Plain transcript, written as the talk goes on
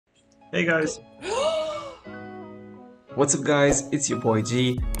Hey guys! What's up guys, it's your boy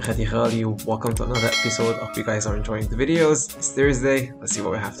G, Ghali. Welcome to another episode. Hope you guys are enjoying the videos. It's Thursday, let's see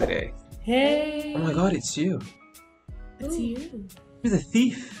what we have today. Hey! Oh my god, it's you! It's you. You're the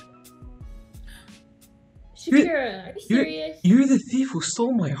thief! Shakira, are you serious? You're the thief who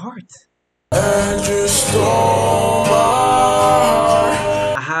stole my heart! And you stole my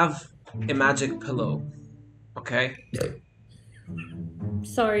heart. I have a magic pillow, okay?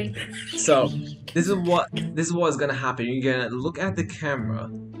 Sorry. So, this is what is gonna happen. You're gonna look at the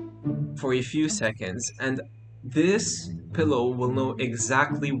camera for a few seconds, and this pillow will know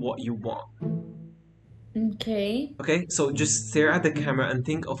exactly what you want. Okay. Okay, so just stare at the camera and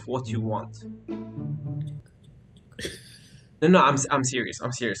think of what you want. No, I'm serious.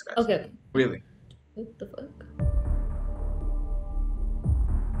 I'm serious, guys. Okay. Really. What the fuck?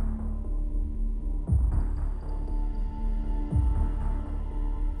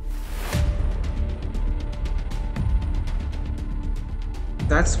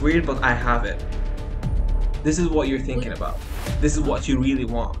 That's weird, but I have it. This is what you're thinking about. This is what you really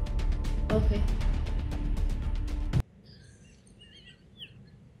want. Okay.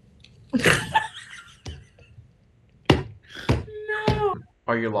 No.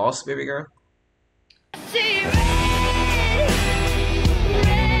 Are you lost, baby girl?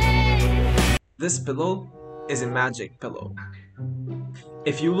 This pillow is a magic pillow.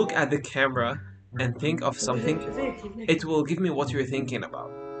 If you look at the camera and think of something, it will give me what you're thinking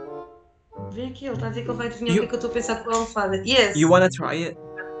about. Vem aqui, ele está a dizer que ele vai adivinhar o que é que eu estou a pensar com a almofada. Yes. You wanna try it?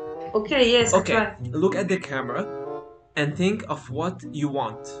 Okay, yes, Okay, I try. look at the camera and think of what you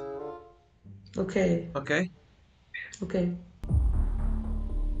want. Okay, Okay? okay.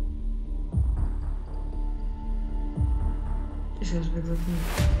 Deixa eu ver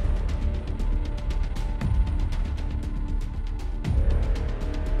aqui.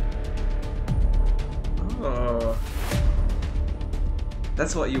 Oh.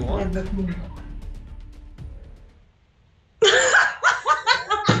 That's what you want?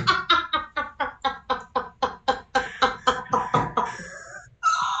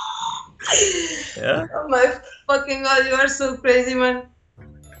 Yeah? Oh my fucking god, you are so crazy, man.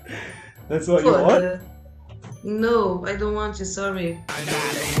 That's what you want? No, I don't want you, sorry.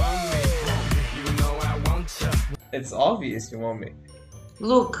 It's obvious you want me.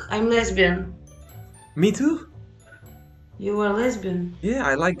 Look, I'm lesbian. Me too? You are lesbian. Yeah,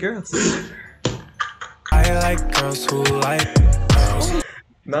 I like girls. I like girls who like girls.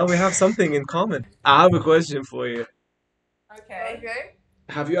 Now we have something in common. I have a question for you. Okay.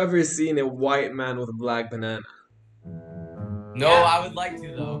 Have you ever seen a white man with a black banana? No, I would like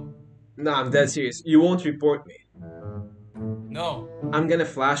to though. Nah, I'm dead serious. You won't report me. No. I'm gonna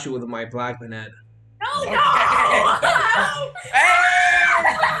flash you with my black banana. No! Oh, No! Hey!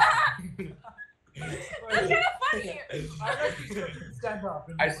 That's kind of funny. Stand up.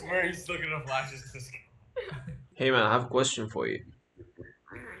 I swear he's still gonna flash this. Hey man, I have a question for you.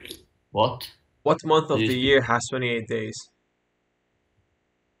 What? What month of Yes. the year has 28 days?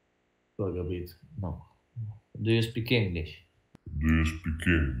 Talk a bit. No. Do you speak English?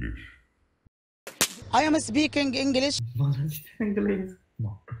 I am speaking English.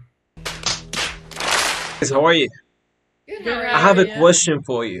 No. Guys, how are you? Good. I have a question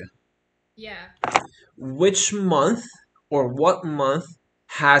for you. Yeah. Which month or what month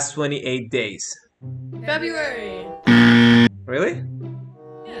has 28 days? February. Really?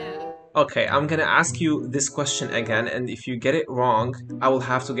 Yeah. Okay, I'm gonna ask you this question again, and if you get it wrong, I will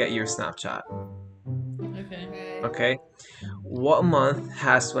have to get your Snapchat. Okay. Okay? What month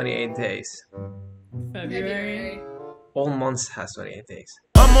has 28 days? February. All months has 28 days.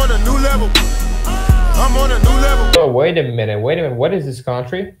 I'm on a new level. I'm on a new level. Oh, wait a minute. What is this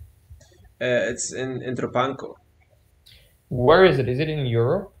country? It's in Tropanco. Where is it? Is it in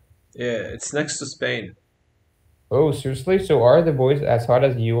Europe? Yeah, it's next to Spain. Oh, seriously? So are the boys as hot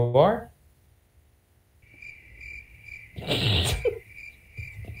as you are?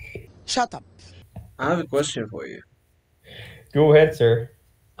 Shut up. I have a question for you. Go ahead, sir.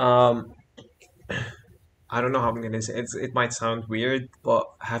 I don't know how I'm gonna say it. It might sound weird, but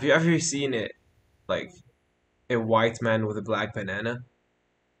have you ever seen it, like a white man with a black banana?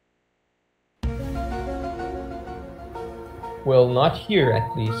 Well, not here,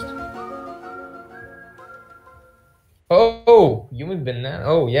 at least. Oh, you mean banana?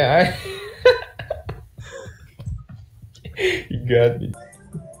 Oh, yeah. You got me.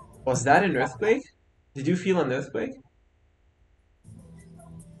 Was that an earthquake? Did you feel an earthquake?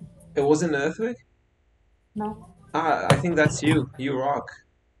 It wasn't an earthquake? No. Ah, I think that's you. You rock.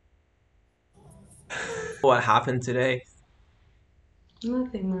 What happened today?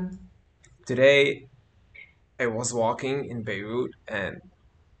 Nothing, man. Today, I was walking in Beirut and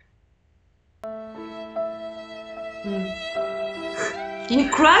You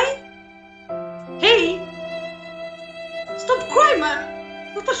cry? Hey! Stop crying,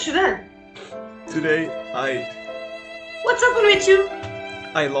 man! What touch that? today What's happened with you?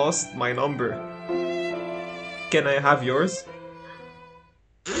 I lost my number. Can I have yours?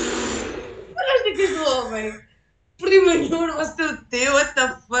 What is this homem? Primo juro, what's the deal? What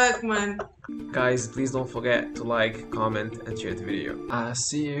the fuck, man? Guys, please don't forget to like, comment, and share the video. I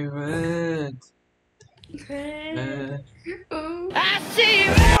see red.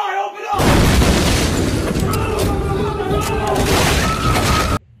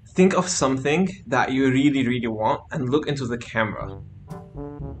 Think of something that you really want and look into the camera.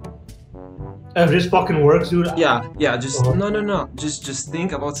 If this fucking works, dude. Yeah, just no. Just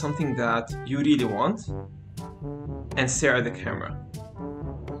think about something that you really want and stare at the camera.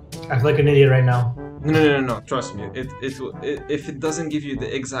 I feel like an idiot right now. No. Trust me. If it doesn't give you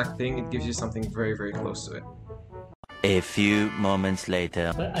the exact thing, it gives you something very close to it. A few moments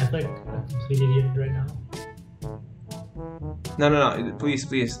later. But I feel like a complete idiot right now. No. Please.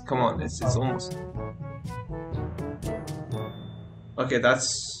 Come on. It's almost. Okay,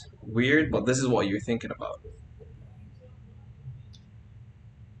 that's weird, but this is what you're thinking about.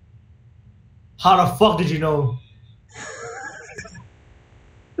 How the fuck did you know?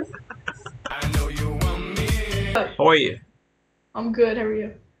 How are you? I'm good, how are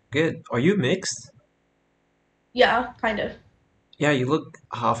you? Good. Are you mixed? Yeah, kind of. Yeah, you look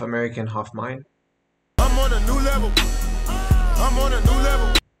half American, half mine. I'm on a new level. I'm on a new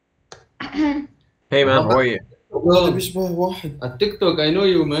level. Hey man, how are you? Well, at TikTok, I know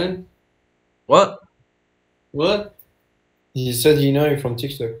you, man. What? What? He said you know you from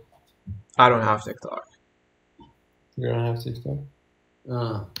TikTok. I don't have TikTok. You don't have TikTok?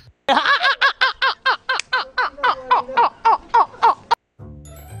 Ah.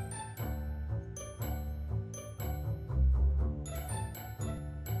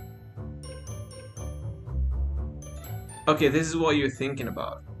 Okay, this is what you're thinking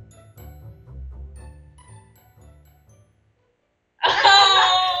about.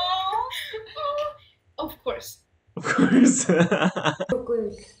 Of course. Of course.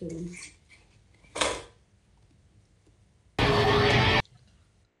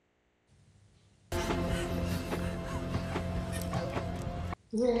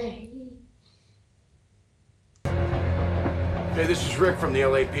 Hey, this is Rick from the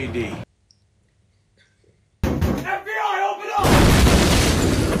LAPD.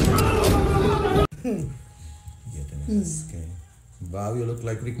 Wow, you look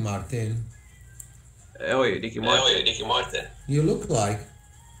like Rick Martin. Oh, yeah, Ricky Martin. You look like.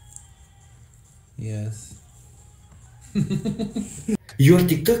 Yes. You're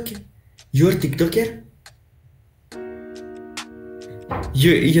TikToker? You're TikToker?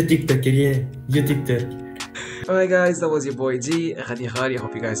 You're TikToker, yeah. You're TikToker. Alright guys, that was your boy Ghali. I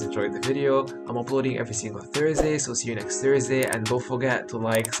hope you guys enjoyed the video. I'm uploading every single Thursday, so see you next Thursday. And don't forget to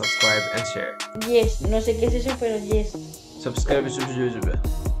like, subscribe, and share. Yes, no sé qué es eso, pero yes. Subscribe.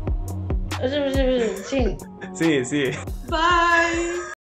 Sí. Sí. Bye.